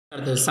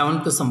அடுத்து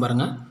 7th sum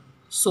பாருங்க.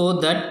 So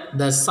that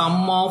the sum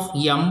of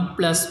m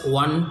plus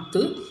 1th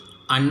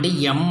and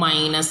m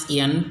minus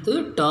nth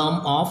term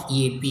of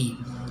AP.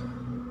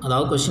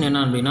 அதாவது question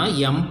என்ன அப்படின்னா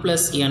m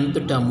plus nth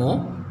termோ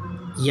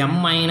m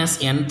minus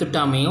nth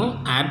terமையும்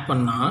add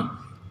பண்ணால்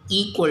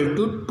equal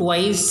to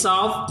twice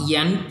of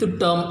nth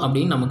term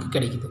அப்படின்னு நமக்கு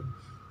கிடைக்குது.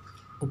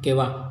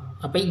 ஓகேவா?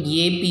 அப்போ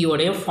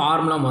ஏபியோடைய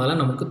ஃபார்முலா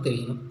முதல்ல நமக்கு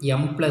தெரியும்.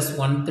 m plus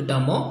 1th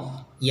termோ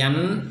n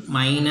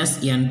minus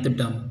nth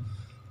term.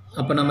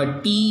 அப்போ நம்ம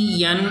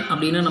tn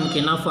அப்படின்னா நமக்கு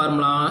என்ன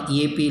formula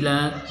ஏபியில்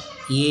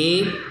a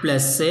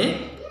plus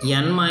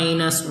n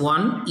minus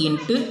 1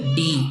 into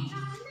D.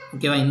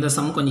 ஓகேவா? இந்த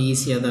சம் கொஞ்சம்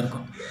ஈஸியாக தான்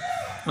இருக்கும்.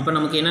 அப்போ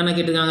நமக்கு என்னென்ன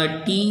கேட்டிருக்காங்க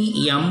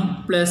tm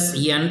plus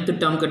nth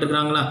term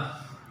கேட்டிருக்காங்களா.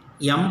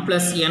 m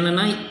plus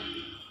என்னன்னா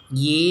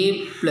a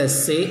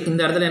ப்ளஸ்ஸு இந்த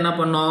இடத்துல என்ன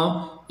பண்ணோம்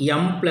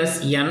m ப்ளஸ்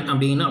n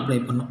அப்படின்னு அப்ளை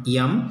பண்ணோம்.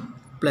 m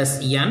plus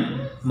n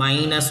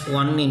minus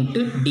 1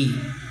 into D.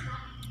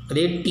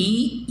 அதே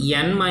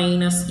tn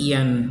மைனஸ்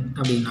n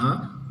அப்படின்னா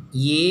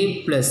a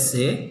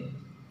plus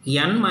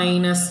n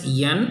minus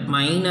n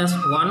minus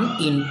 1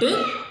 into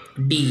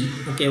D.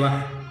 ஓகேவா?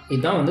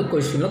 இதுதான் வந்து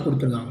கொஸ்டினில்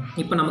கொடுத்துருக்காங்க.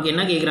 இப்போ நமக்கு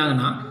என்ன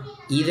கேட்குறாங்கன்னா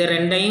இதை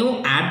ரெண்டையும்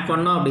ஆட்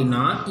பண்ணோம்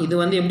அப்படின்னா இது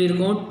வந்து எப்படி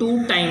இருக்கும் 2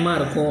 டைமாக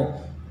இருக்கும்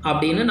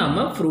அப்படின்னு நம்ம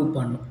ப்ரூவ்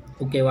பண்ணணும்.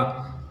 ஓகேவா?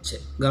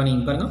 சரி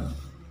கவனிங்க பாருங்கள்.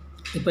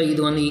 இப்போ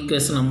இது வந்து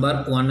ஈக்குவேஷன் நம்பர்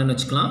 1ன்னு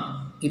வச்சுக்கலாம்,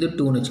 இது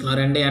 2ன்னு வச்சுக்கலாம்.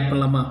 ரெண்டையும் ஆட்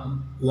பண்ணலாமா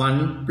 1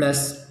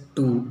 ப்ளஸ்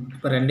 2.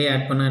 இப்போ ரெண்டையும்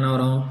ஆட் பண்ணால் என்ன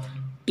வரும்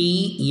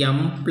tm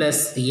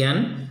plus n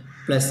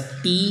plus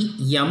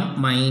tm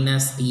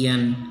minus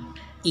n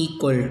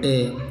equal to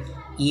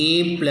a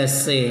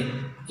plus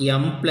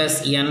m plus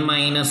n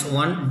minus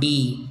 1 d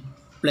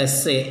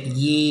plus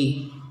a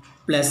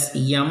plus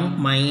m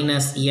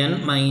minus n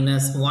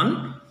minus 1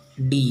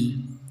 d.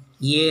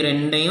 a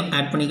ரெண்டையும்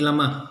ஆட்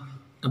பண்ணிக்கலாமா.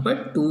 அப்போ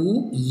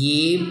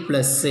 2a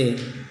ப்ளஸ்ஸு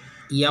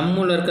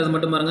எம்மில் இருக்கிறது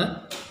மட்டும் பாருங்கள்,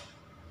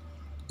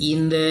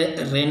 இந்த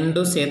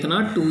ரெண்டும் சேர்த்துனா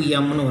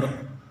 2mன்னு வரும்.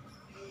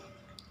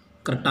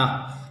 கரெக்டா?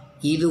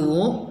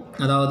 இதுவும்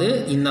அதாவது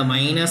இந்த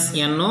மைனஸ்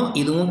என்னும்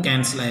இதுவும்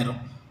கேன்சல் ஆயிரும்.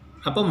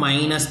 அப்போ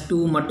மைனஸ் 2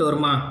 மட்டும்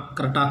வருமா.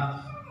 கரெக்டா?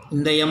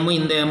 இந்த எம்மும்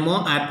இந்த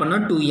எம்மும் ஆட்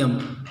பண்ணால் 2m,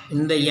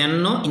 இந்த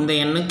எண்ணும் இந்த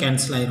எண்ணும்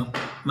கேன்சல் ஆயிரும்.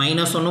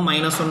 மைனஸ்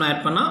 1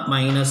 ஆட் பண்ணால்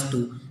மைனஸ்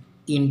 2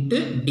 இன்ட்டு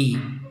டி.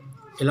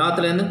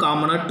 எல்லாத்துலேருந்து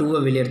காமனாக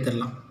 2வை வெளியே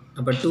எடுத்துடலாம்.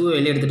 அப்போ 2வை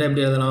வெளியே எடுத்துகிட்டா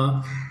எப்படி எழுதலாம்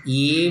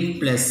a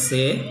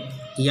plus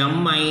m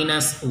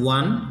minus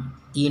 1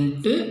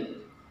 into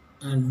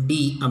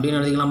D அப்படின்னு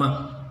எழுதிக்கலாமா.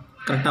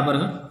 கரெக்டாக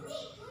பாருங்கள்,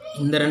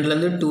 இந்த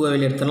ரெண்டுலேருந்து 2வை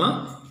வெளியே எடுத்துடலாம்,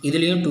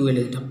 இதுலேயும் 2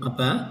 வெளியே எடுத்தோம்.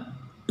 அப்போ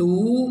 2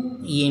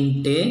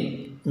 இன்ட்டு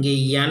இங்கே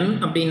n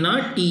அப்படின்னா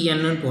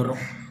tnன்னு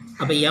போடுறோம்.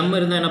 அப்போ m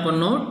இருந்தால் என்ன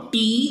பண்ணோம்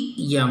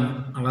tm,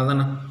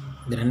 அவ்வளோதானே.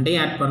 இந்த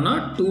ரெண்டையும் ஆட்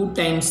பண்ணால் 2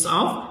 டைம்ஸ்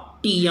ஆஃப்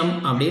tm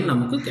அப்படின்னு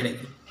நமக்கு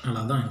கிடைக்கும்.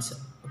 அவ்வளோதான்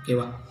ஆன்சர்.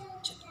 ஓகேவா?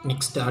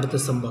 நெக்ஸ்ட்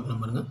அடுத்த சம்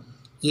பார்க்கலாம் பாருங்கள்.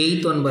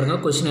 8th ஒன்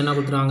பாருங்கள். கொஸ்டின் என்ன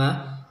கொடுத்துருவாங்க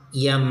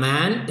a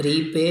man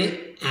repay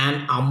an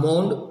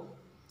amount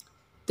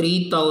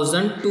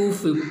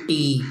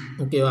 3250.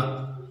 ஓகேவா?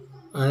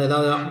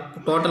 ஏதாவது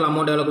டோட்டல்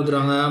அமௌண்ட் எவ்வளோ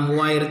கொடுத்துருவாங்க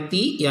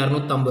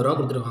 3250 ரூபா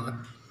கொடுத்துருவாங்க.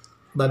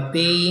 பட்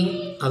பேயிங்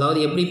அதாவது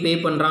எப்படி பே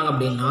பண்ணுறாங்க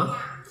அப்படின்னா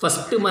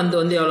ஃபஸ்ட்டு மந்த்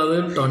வந்து எவ்வளவு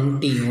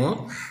 20யும்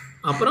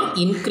அப்புறம்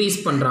இன்க்ரீஸ்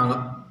பண்ணுறாங்க.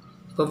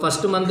 இப்போ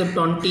ஃபஸ்ட்டு மந்த்து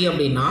 20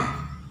 அப்படின்னா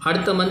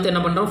அடுத்த மந்த்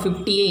என்ன பண்ணுறோம்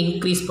 50யே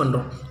இன்க்ரீஸ்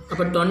பண்ணுறோம்.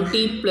 அப்போ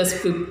 20 +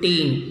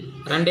 15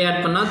 ரெண்டே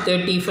ஆட் பண்ணால்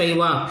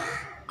 35வா.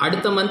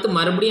 அடுத்த மந்த்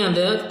மறுபடியும்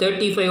அந்த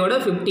 35ஓட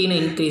 15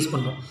 இன்க்ரீஸ்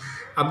பண்ணுறோம்.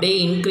 அப்படியே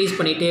இன்க்ரீஸ்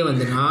பண்ணிகிட்டே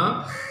வந்துன்னா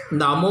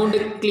இந்த அமௌண்ட்டு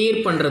கிளியர்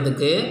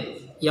பண்ணுறதுக்கு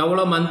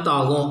எவ்வளோ மந்த்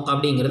ஆகும்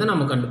அப்படிங்கிறத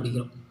நம்ம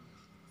கண்டுபிடிக்கிறோம்.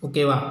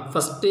 ஓகேவா?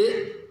 ஃபஸ்ட்டு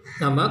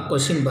நம்ம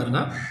கொஷின்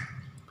பாருங்கள்.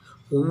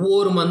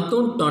 ஒவ்வொரு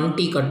மந்த்தும்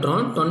 20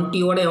 கட்டுறோம்,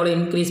 20ஓட எவ்வளோ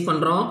இன்க்ரீஸ்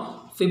பண்ணுறோம்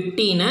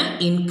 15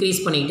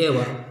 இன்க்ரீஸ் பண்ணிக்கிட்டே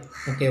வரும்.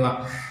 ஓகேவா?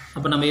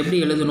 அப்போ நம்ம எப்படி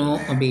எழுதணும்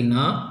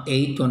அப்படின்னா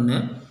 8th ஒன்று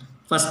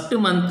ஃபஸ்ட்டு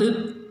மந்த்து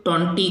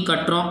 20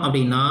 கட்டுறோம்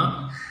அப்படின்னா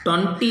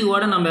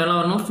 20ஓட நம்ம எவ்வளோ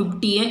வரணும்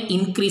 50யை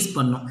இன்க்ரீஸ்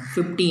பண்ணோம்.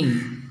 15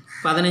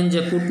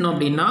 கூட்டினோம்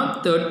அப்படின்னா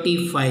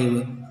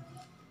 35.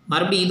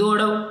 மறுபடியும்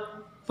இதோட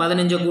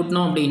 15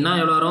 கூட்டினோம் அப்படின்னா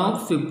எவ்வளோ வரும்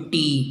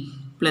 50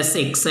 ப்ளஸ்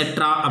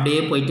எக்ஸெட்ரா அப்படியே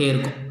போயிட்டே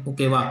இருக்கும்.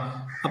 ஓகேவா?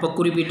 அப்போ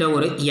குறிப்பிட்ட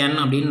ஒரு n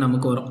அப்படின்னு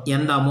நமக்கு வரும்.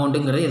 எந்த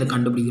அமௌண்ட்டுங்கிறத இதை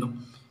கண்டுபிடிக்கிறோம்.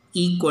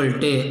 ஈக்குவல்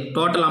டு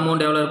டோட்டல்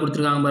அமௌண்ட் எவ்வளோ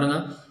கொடுத்துருக்காங்க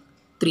பாருங்கள்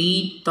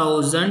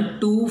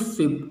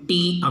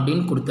 3250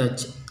 அப்படின்னு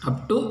கொடுத்தாச்சு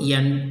அப் டு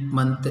n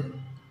மந்த்து.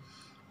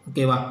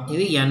 ஓகேவா?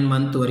 இது n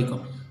மந்த்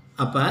வரைக்கும்.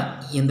 அப்போ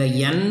இந்த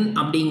n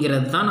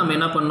அப்படிங்கிறது தான் நம்ம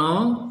என்ன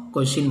பண்ணோம்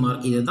கொஷின்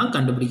மார்க், இதை தான்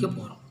கண்டுபிடிக்க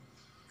போகிறோம்.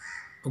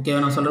 ஓகேவா?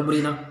 நான் சொல்கிற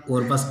புரியுதா?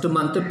 ஒரு ஃபஸ்ட்டு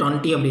மந்த்து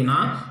 20 அப்படின்னா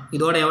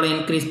இதோட எவ்வளோ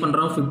இன்க்ரீஸ்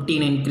பண்ணுறோம்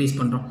 15 இன்க்ரீஸ்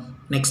பண்ணுறோம்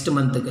நெக்ஸ்ட்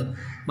மந்த்துக்கு.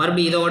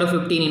 மறுபடியும் இதோட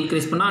 15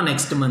 இன்க்ரீஸ் பண்ணால்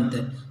நெக்ஸ்ட் மந்த்து.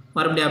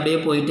 மறுபடியும் அப்படியே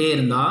போயிட்டே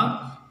இருந்தால்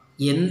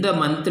எந்த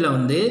மந்தில்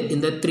வந்து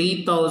இந்த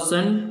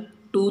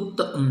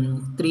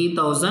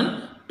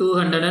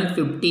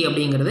 3250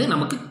 அப்படிங்கிறது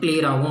நமக்கு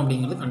கிளியர் ஆகும்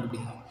அப்படிங்கிறது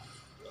கண்டுபிடிக்கும்.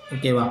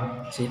 ஓகேவா?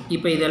 சரி,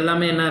 இப்போ இது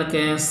எல்லாமே என்ன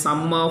இருக்கு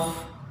சம் ஆஃப்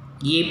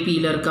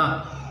ஏபியில் இருக்கா.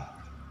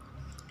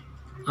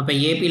 அப்போ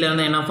ஏபியில்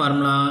இருந்தால் என்ன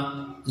formula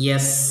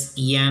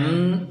Sn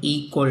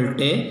equal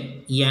to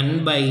n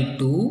by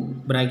 2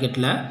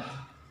 bracketல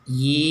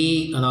a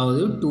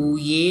அதாவது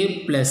 2a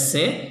plus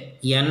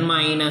n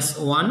minus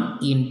 1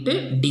 into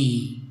d.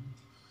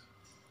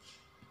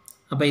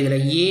 அப்போ இதில்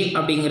a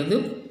அப்படிங்கிறது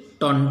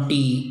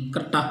 20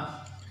 கரெக்டா.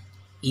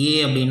 a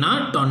அப்படின்னா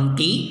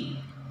 20,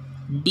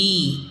 d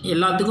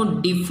எல்லாத்துக்கும்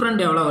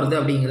டிஃப்ரெண்ட் எவ்வளோ வருது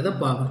அப்படிங்கிறத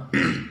பார்க்கணும்.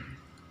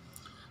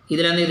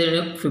 இதில் வந்து இது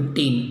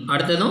 15,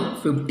 அடுத்ததும்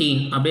 15,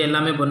 அப்படியே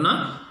எல்லாமே பண்ணால்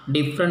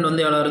டிஃப்ரெண்ட்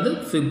வந்து எவ்வளோ வருது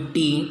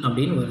 15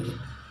 அப்படின்னு வருது.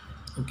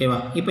 ஓகேவா.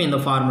 இப்போ இந்த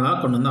ஃபார்முலா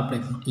கொண்டு வந்து அப்ளை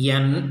பண்ணணும்.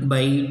 n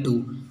by 2,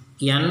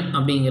 n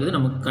அப்படிங்கிறது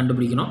நமக்கு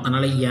கண்டுபிடிக்கணும்.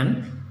 அதனால் n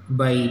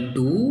by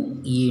 2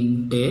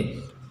 into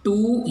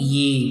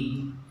 2a,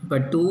 இப்போ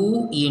 2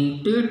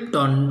 into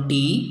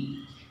 20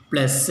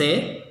 plus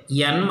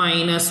n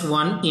minus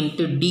 1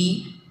 into d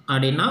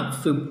அப்படின்னா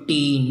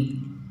 15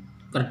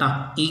 கரெக்டா,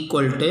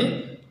 ஈக்குவல் டு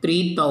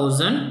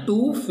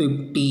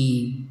 3250.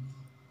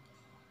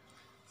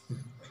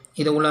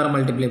 இதை உள்ளார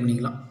மல்டிப்ளை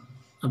பண்ணிக்கலாம்.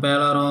 அப்போ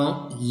எவ்வளோ வரும்,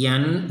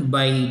 n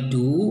by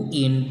 2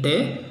 into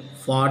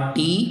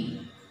 40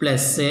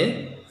 plus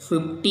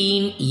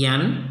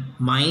 15n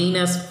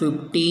minus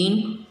 15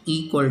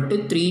 equal to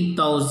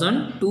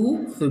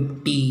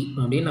 3250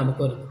 அப்படின்னு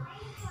நமக்கு வருது.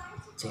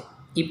 சரி,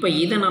 இப்போ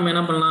இதை நம்ம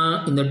என்ன பண்ணலாம்,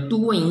 இந்த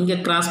 2-ஐ இங்கே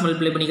கிராஸ்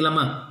மல்டிப்ளை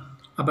பண்ணிக்கலாமா.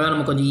 அப்போ தான்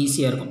நமக்கு கொஞ்சம்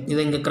ஈஸியாக இருக்கும். இதை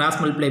இங்கே கிராஸ்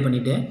மல்டிப்ளை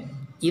பண்ணிவிட்டு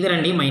இதை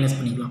ரெண்டையும் மைனஸ்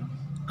பண்ணிக்கலாம்.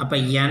 அப்போ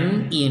n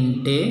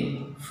into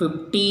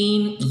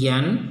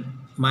 15n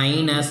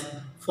minus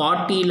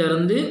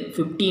 40லேருந்து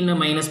 15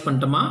 minus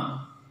பண்ணிட்டோமா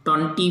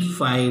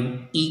 25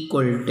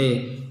 equal to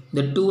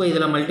இந்த 2-ஐ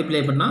இதில்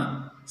மல்டிப்ளை பண்ணால்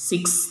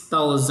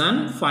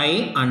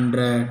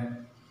 6500.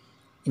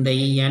 இந்த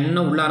n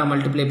உள்ளார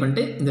மல்டிப்ளை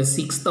பண்ணிட்டு இந்த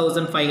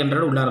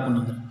 6500 உள்ளார கொண்டு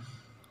வந்துடும்.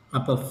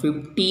 அப்போ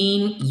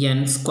 15n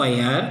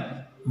square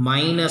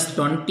minus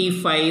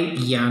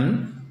 25n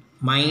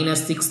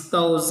minus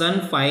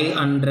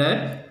 6500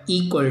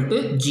 equal to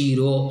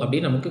 0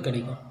 அப்படின்னு நமக்கு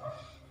கிடைக்கும்.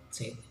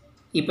 சரி,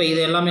 இப்போ இது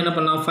எல்லாமே என்ன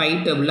பண்ணலாம், 5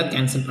 டேபிளில்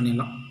கேன்சல்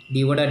பண்ணிடலாம்.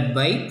 Divided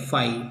by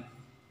 5.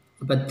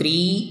 இப்போ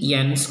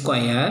 3n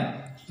square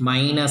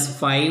minus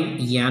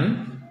 5n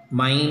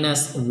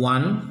minus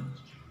 1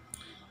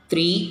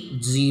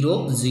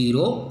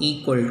 300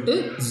 equal to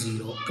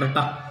 0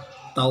 கரெக்டாக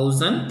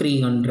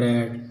 1300.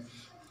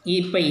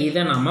 இப்போ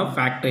இதை நம்ம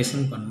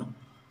ஃபேக்டரைசேஷன் பண்ணோம்.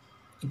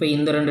 இப்போ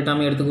இந்த ரெண்டு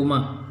டேர்ம் எடுத்துக்குமா,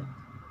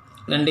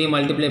 ரெண்டையும்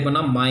மல்டிப்ளை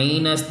பண்ணால்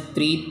மைனஸ்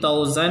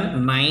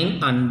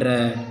 3900.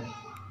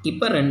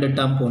 இப்போ ரெண்டு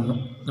டேர்ம்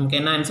போடணும். நமக்கு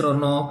என்ன ஆன்சர்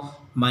வரணும்,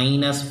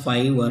 மைனஸ்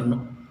 5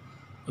 வரணும்.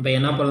 இப்போ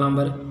என்ன பண்ணலாம்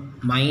பாரு,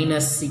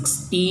 மைனஸ்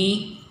 60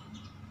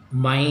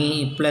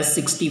 ப்ளஸ்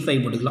 65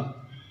 போட்டுக்கலாம்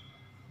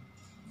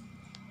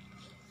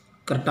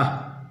கரெக்டா.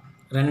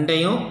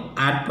 ரெண்டையும்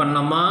ஆட்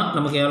பண்ணோமா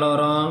நமக்கு எவ்வளோ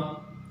வரும்,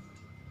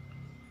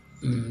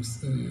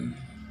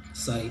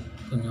 சாரி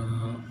கொஞ்சம்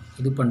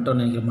இது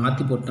பண்ணிட்டோன்னு நினைக்கிறேன்,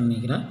 மாற்றி போட்டோன்னு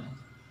நினைக்கிறேன்.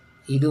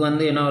 இது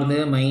வந்து என்ன வருது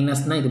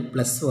மைனஸ்னால் இது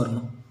ப்ளஸ்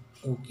வரணும்.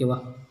 ஓகேவா,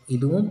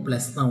 இதுவும்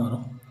ப்ளஸ் தான்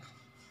வரும்.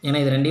 ஏன்னா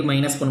இது ரெண்டையும்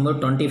மைனஸ் பண்ணும்போது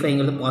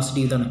 25ங்கிறது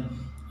பாசிட்டிவ் தானே.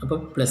 அப்போ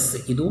ப்ளஸ்,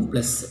 இதுவும்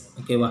ப்ளஸ்.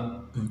 ஓகேவா,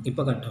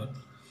 இப்போ கரெக்டாக வரும்.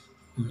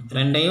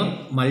 ரெண்டையும்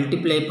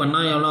மல்டிப்ளை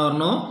பண்ணால் எவ்வளோ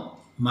வரணும்,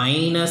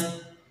 மைனஸ்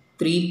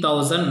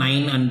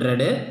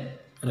 3900.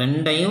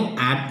 ரெண்டையும்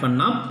ஆட்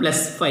பண்ணால்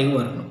ப்ளஸ் 5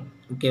 வரணும்.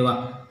 ஓகேவா,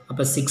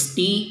 அப்போ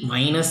 60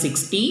 மைனஸ்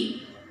 60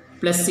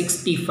 ப்ளஸ்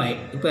 65.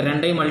 இப்போ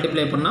ரெண்டையும்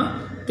மல்டிப்ளை பண்ணால்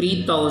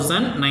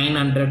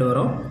 3900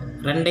 வரும்.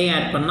 ரெண்டையும்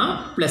ஆட் பண்ணால்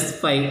ப்ளஸ்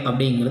 5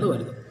 அப்படிங்கிறது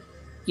வருது.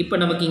 இப்போ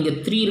நமக்கு இங்கே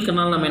 3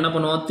 இருக்கனால நம்ம என்ன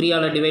பண்ணுவோம்,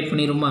 3ஆல் டிவைட்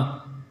பண்ணிடுமா.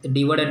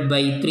 டிவைடட்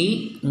பை 3,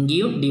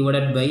 இங்கேயும்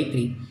டிவைடட் பை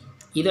 3.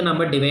 இதை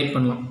நம்ம டிவைட்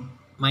பண்ணலாம்.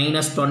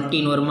 மைனஸ்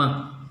 20 வருமா,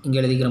 இங்கே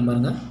எழுதிக்கிறோம்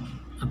பாருங்கள்.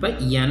 அப்போ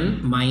n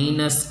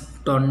மைனஸ்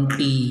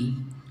 20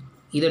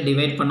 இதை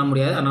டிவைட் பண்ண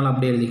முடியாது, அதனால்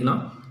அப்படியே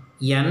எழுதிக்கலாம்.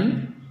 n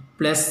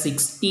plus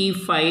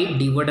 65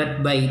 divided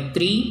by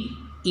 3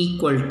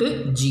 equal to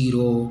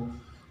 0.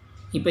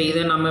 இப்போ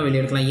இதை நம்ம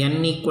வெளியே எடுக்கலாம். n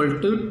equal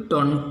to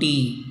 20.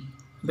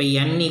 இப்போ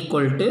n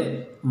equal to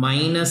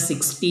minus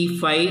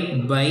 65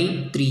 by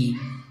 3.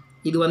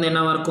 இது வந்து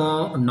என்னவாக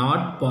இருக்கும்,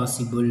 நாட்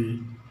பாசிபிள்.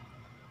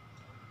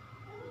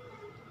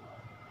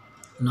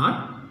 நாட்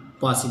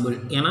பாசிபிள்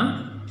ஏன்னா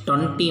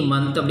 20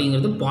 மந்த்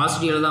அப்படிங்கிறது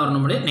பாசிட்டிவில் தான்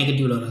வரணும், முடியாது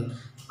நெகட்டிவில் வராது.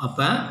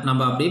 அப்போ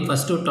நம்ம அப்படியே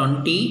ஃபஸ்ட்டு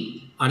 20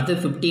 அடுத்து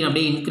 15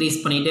 அப்படியே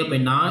இன்க்ரீஸ் பண்ணிகிட்டே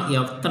போயிட்டா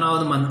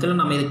எத்தனாவது மந்தில்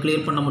நம்ம இதை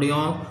கிளியர் பண்ண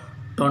முடியும்,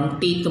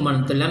 20th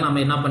மந்தில்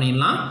நம்ம என்ன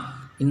பண்ணிடலாம்,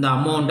 இந்த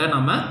அமௌண்ட்டை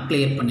நம்ம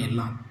கிளியர்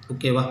பண்ணிடலாம்.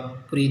 ஓகேவா,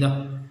 புரியுதா.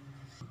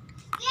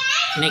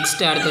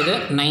 நெக்ஸ்ட் அடுத்தது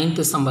 9th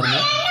சம்பருங்க.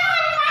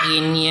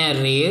 In a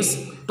race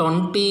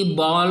 20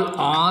 ball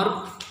or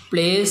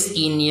place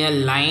in a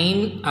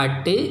line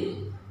at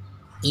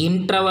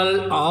interval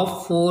of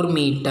 4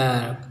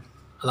 metre.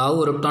 அதாவது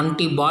ஒரு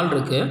 20 பால்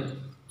இருக்குது.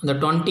 இந்த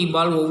 20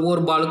 பால்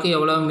ஒவ்வொரு பாலுக்கும்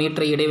எவ்வளோ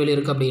மீட்டர் இடைவெளி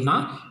இருக்குது அப்படின்னா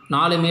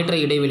 4 மீட்டர்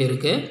இடைவெளி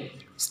இருக்குது.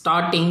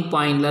 ஸ்டார்டிங்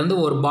பாயிண்ட்லேருந்து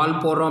ஒரு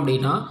பால் போடுறோம்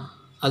அப்படின்னா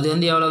அது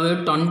வந்து எவ்வளவு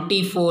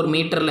 24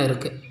 மீட்டரில்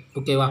இருக்குது.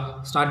 ஓகேவா,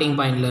 ஸ்டார்டிங்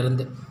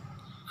பாயிண்ட்லேருந்து.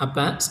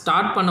 அப்போ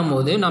ஸ்டார்ட்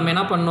பண்ணும்போது நம்ம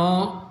என்ன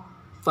பண்ணோம்,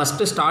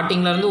 ஃபஸ்ட்டு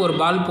ஸ்டார்டிங்லேருந்து ஒரு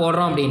பால்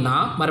போடுறோம் அப்படின்னா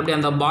மறுபடியும்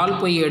அந்த பால்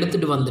போய்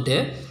எடுத்துகிட்டு வந்துட்டு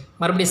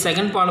மறுபடியும்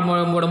செகண்ட் பால்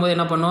போடும்போது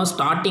என்ன பண்ணோம்,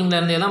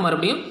 ஸ்டார்டிங்லேருந்தே தான்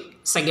மறுபடியும்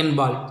செகண்ட்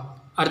பால்.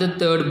 அடுத்து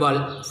தேர்ட் பால்,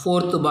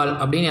 ஃபோர்த்து பால்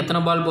அப்படின்னு எத்தனை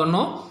பால்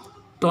போடணும்?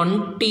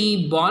 20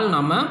 பால்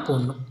நம்ம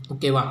போடணும்.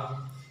 ஓகேவா?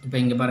 இப்போ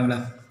இங்கே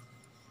பாருங்களேன்,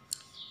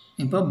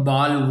 இப்போ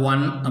பால்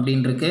 1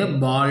 அப்படின்னு இருக்கு,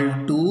 பால்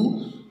 2,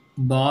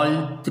 பால்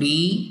 3,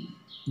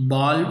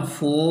 பால்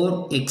 4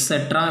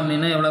 எக்ஸெட்ரா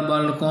அப்படின்னா எவ்வளோ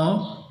பால் இருக்கும்?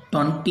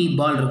 20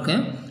 பால்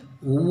இருக்குது.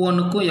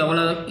 ஒவ்வொன்றுக்கும்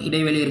எவ்வளோ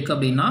இடைவெளி இருக்குது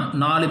அப்படின்னா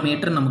 4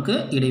 மீட்டர் நமக்கு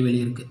இடைவெளி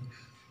இருக்குது.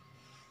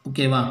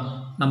 ஓகேவா?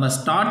 நம்ம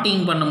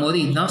ஸ்டார்டிங் பண்ணும்போது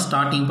இதுதான்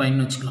ஸ்டார்டிங்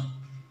பாயிண்ட்னு வச்சுக்கலாம்.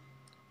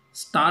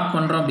 ஸ்டார்ட்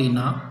பண்ணுறோம்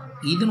அப்படின்னா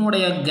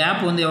இதனுடைய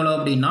கேப் வந்து எவ்வளோ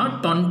அப்படின்னா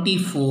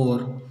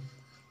 24.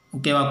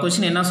 ஓகேவா?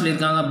 கொஸ்டின் என்ன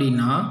சொல்லியிருக்காங்க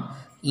அப்படின்னா,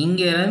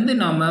 இங்கேருந்து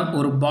நம்ம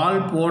ஒரு பால்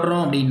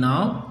போடுறோம் அப்படின்னா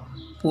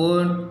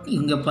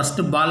இங்கே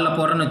ஃபஸ்ட்டு பாலில்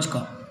போடுறோன்னு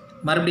வச்சுக்கோ,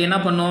 மறுபடியும் என்ன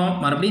பண்ணோம்?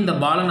 மறுபடியும் இந்த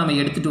பாலை நம்ம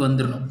எடுத்துகிட்டு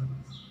வந்துடணும்.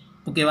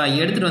 ஓகேவா?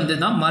 எடுத்துகிட்டு வந்து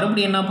தான்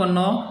மறுபடியும் என்ன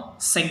பண்ணோம்?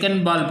 செகண்ட்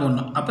பால்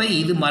போடணும். அப்போ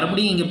இது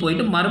மறுபடியும் இங்கே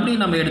போயிட்டு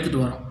மறுபடியும் நம்ம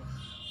எடுத்துகிட்டு வரோம்.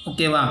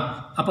 ஓகேவா?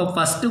 அப்போ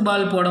ஃபஸ்ட்டு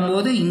பால்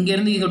போடும்போது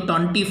இங்கேருந்து இங்கே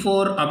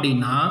 24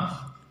 அப்படின்னா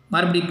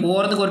மறுபடியும்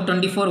போகிறதுக்கு ஒரு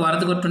 24,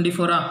 வரதுக்கு ஒரு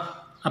 24.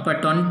 அப்போ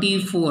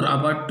 24,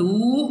 அப்போ 2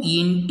 ×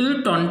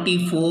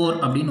 24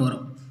 அப்படின்னு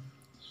வரும்.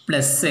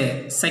 ப்ளஸ்ஸு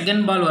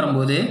செகண்ட் பால்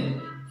வரும்போது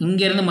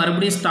இங்கேருந்து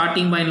மறுபடியும்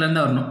ஸ்டார்டிங்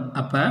பாயிண்ட்லேருந்து வரணும்.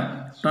 அப்போ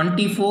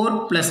 24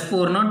 +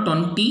 4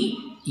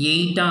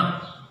 28.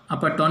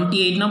 அப்போ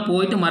 28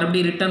 போயிட்டு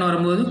மறுபடியும் ரிட்டர்ன்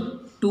வரும்போது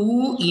 2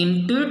 ×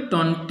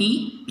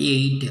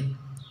 28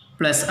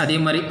 ப்ளஸ் அதே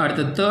மாதிரி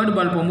அடுத்த தேர்ட்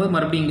பால் போகும்போது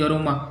மறுபடியும் இங்கே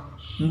வருமா,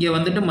 இங்கே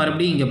வந்துட்டு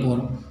மறுபடியும் இங்கே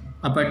போகிறோம்.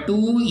 அப்போ 2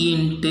 ×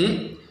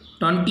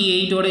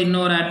 28ஓட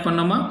இன்னொரு ஆட்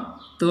பண்ணோமா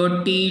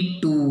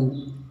 32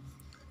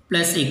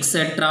 ப்ளஸ்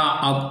எக்ஸெட்ரா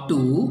அப் டு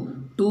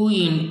 2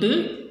 ×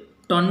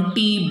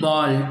 20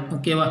 பால்.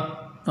 ஓகேவா?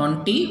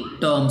 20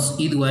 டேர்ம்ஸ்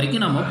இது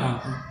வரைக்கும் நம்ம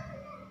பார்க்கணும்.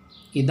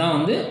 இதுதான்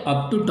வந்து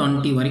அப் டு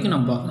 20 வரைக்கும்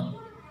நம்ம பார்க்கணும்.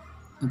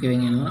 ஓகேவா?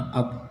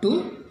 அப் டு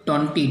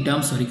 20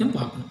 டேர்ம்ஸ் வரைக்கும்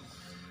பார்க்கணும்.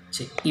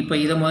 சரி, இப்போ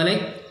இதை முதல்ல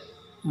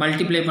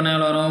மல்டிப்ளை பண்ண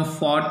எவ்வளோ வரும்?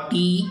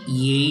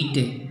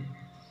 48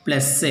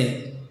 ப்ளஸ்ஸு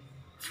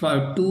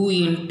 2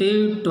 ×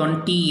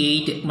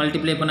 28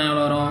 மல்டிப்ளை பண்ண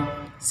எவ்வளோ வரும்?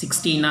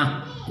 16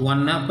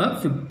 1 அப்போ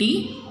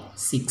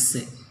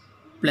 56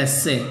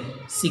 plus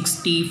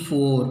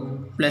 64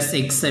 plus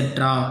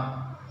etcetera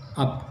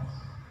up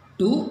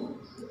to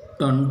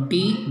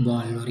 20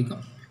 பால்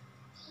வரைக்கும்.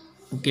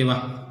 ஓகேவா?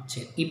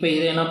 சரி, இப்போ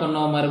இதை என்ன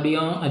பண்ணோம்?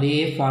 மறுபடியும் அதே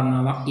ஃபார்முலா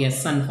தான்,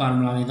 எஸ்என்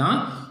ஃபார்முலாவை தான்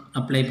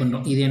அப்ளை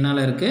பண்ணுறோம். இது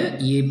என்னால் இருக்குது?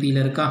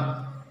 ஏபியில் இருக்கா?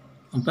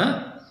 அப்போ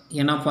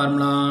என்ன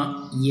ஃபார்முலா?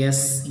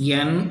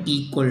 எஸ்என் =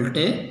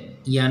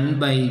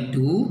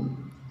 n/2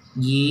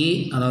 a,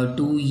 அதாவது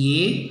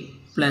 2a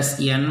 +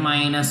 n -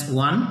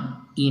 1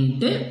 ×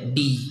 d.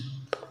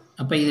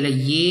 அப்போ இதில்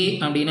a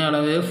அப்படின்னா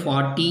அளவு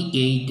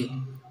 48,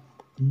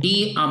 d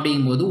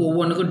அப்படிங்கும்போது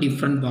ஒவ்வொன்றுக்கும்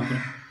டிஃப்ரெண்ட்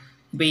பார்க்கணும்.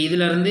 இப்போ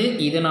இதிலேருந்து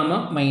இதை நாம்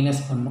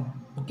மைனஸ் பண்ணோம்.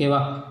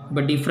 ஓகேவா?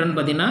 இப்போ டிஃப்ரெண்ட்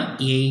பார்த்திங்கன்னா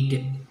 8,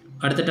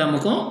 அடுத்த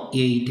டேர்முக்கும்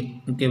 8.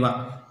 ஓகேவா?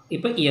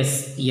 இப்போ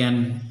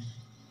SN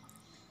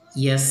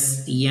 =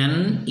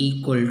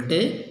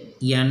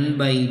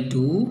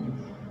 n/2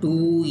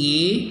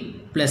 2a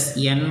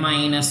 + n -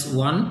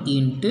 1 ×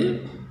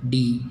 d.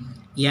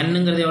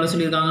 nங்கிறது எவ்வளோ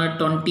சொல்லியிருக்காங்க?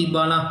 20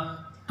 பாலா?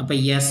 அப்போ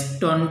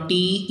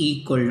S20 =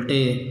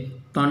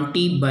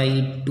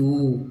 20/2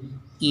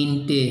 ×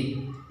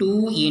 2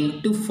 ×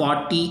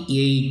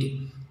 48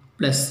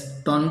 +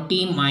 20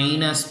 -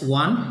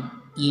 1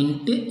 ×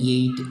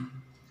 8.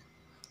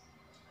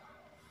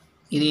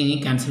 இது இனி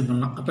கேன்சல்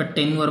பண்ணலாம். அப்போ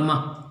 10 வருமா?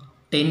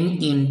 10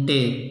 ×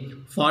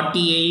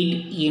 48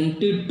 ×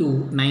 2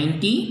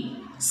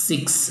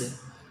 96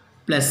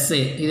 ப்ளஸ்ஸு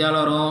இது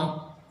எவ்வளோ வரும்?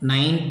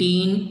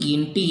 19 ×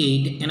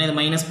 8. ஏன்னா இது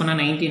மைனஸ் பண்ணால்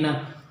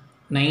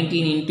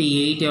 19 ×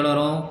 8 எவ்வளோ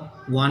வரும்?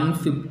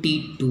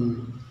 152.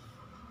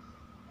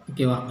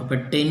 ஓகேவா? அப்போ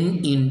 10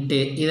 ×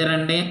 இதை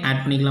ரெண்டையும்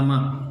ஆட் பண்ணிக்கலாமா?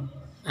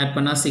 ஆட்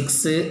பண்ணால்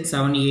 6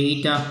 7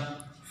 8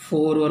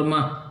 4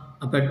 வருமா?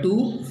 அப்போ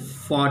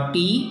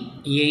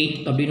 248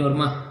 அப்படின்னு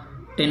வருமா?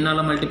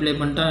 10ஆல் மல்டிப்ளை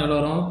பண்ணிட்டா எவ்வளோ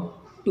வரும்?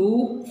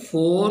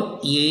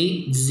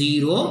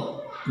 2480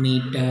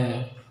 மீட்டர்.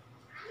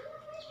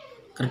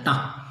 கரெக்டாக?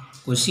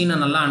 கொஷினை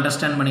நல்லா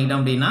அண்டர்ஸ்டாண்ட்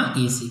பண்ணிக்கிட்டோம் அப்படின்னா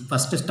ஈஸி.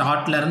 ஃபஸ்ட்டு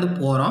ஸ்டார்ட்லேருந்து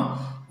போகிறோம்,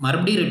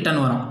 மறுபடியும்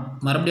ரிட்டன் வரும்,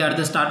 மறுபடியும்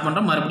அடுத்து ஸ்டார்ட்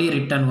பண்ணுறோம், மறுபடியும்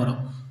ரிட்டன் வரும்.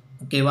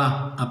 ஓகேவா?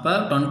 அப்போ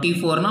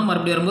 24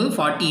 மறுபடியும் வரும்போது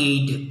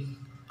 48,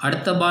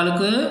 அடுத்த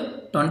பாலுக்கு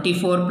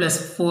 24 +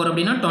 4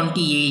 அப்படின்னா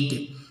 28.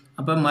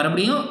 அப்போ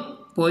மறுபடியும்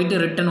போயிட்டு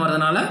ரிட்டன்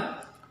வரதுனால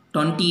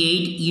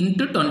 28 ×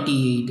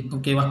 28.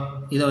 ஓகேவா?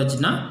 இதை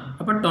வச்சுன்னா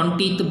அப்போ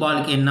 20th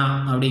பாலுக்கு என்ன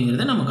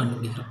அப்படிங்கிறத நம்ம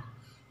கண்டுபிடிக்கிறோம்.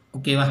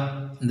 ஓகேவா?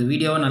 இந்த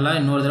வீடியோவை நல்லா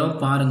இன்னொரு தடவை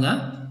பாருங்கள்.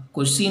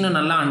 கொஸ்டினை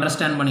நல்லா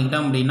அண்டர்ஸ்டாண்ட்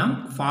பண்ணிக்கிட்டோம் அப்படின்னா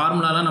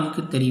ஃபார்முலாலாம்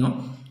நமக்கு தெரியும்.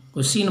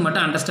 கொஸ்டினை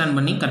மட்டும் அண்டர்ஸ்டாண்ட்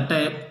பண்ணி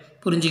கரெக்டாக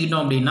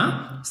புரிஞ்சுக்கிட்டோம் அப்படின்னா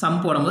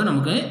சம் போடும்போது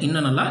நமக்கு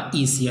இன்னும் நல்லா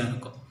ஈஸியாக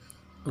இருக்கும்.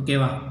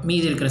 ஓகேவா?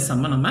 மீதி இருக்கிற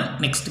சம்மை நம்ம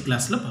நெக்ஸ்ட்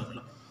கிளாஸில் பார்க்கலாம்.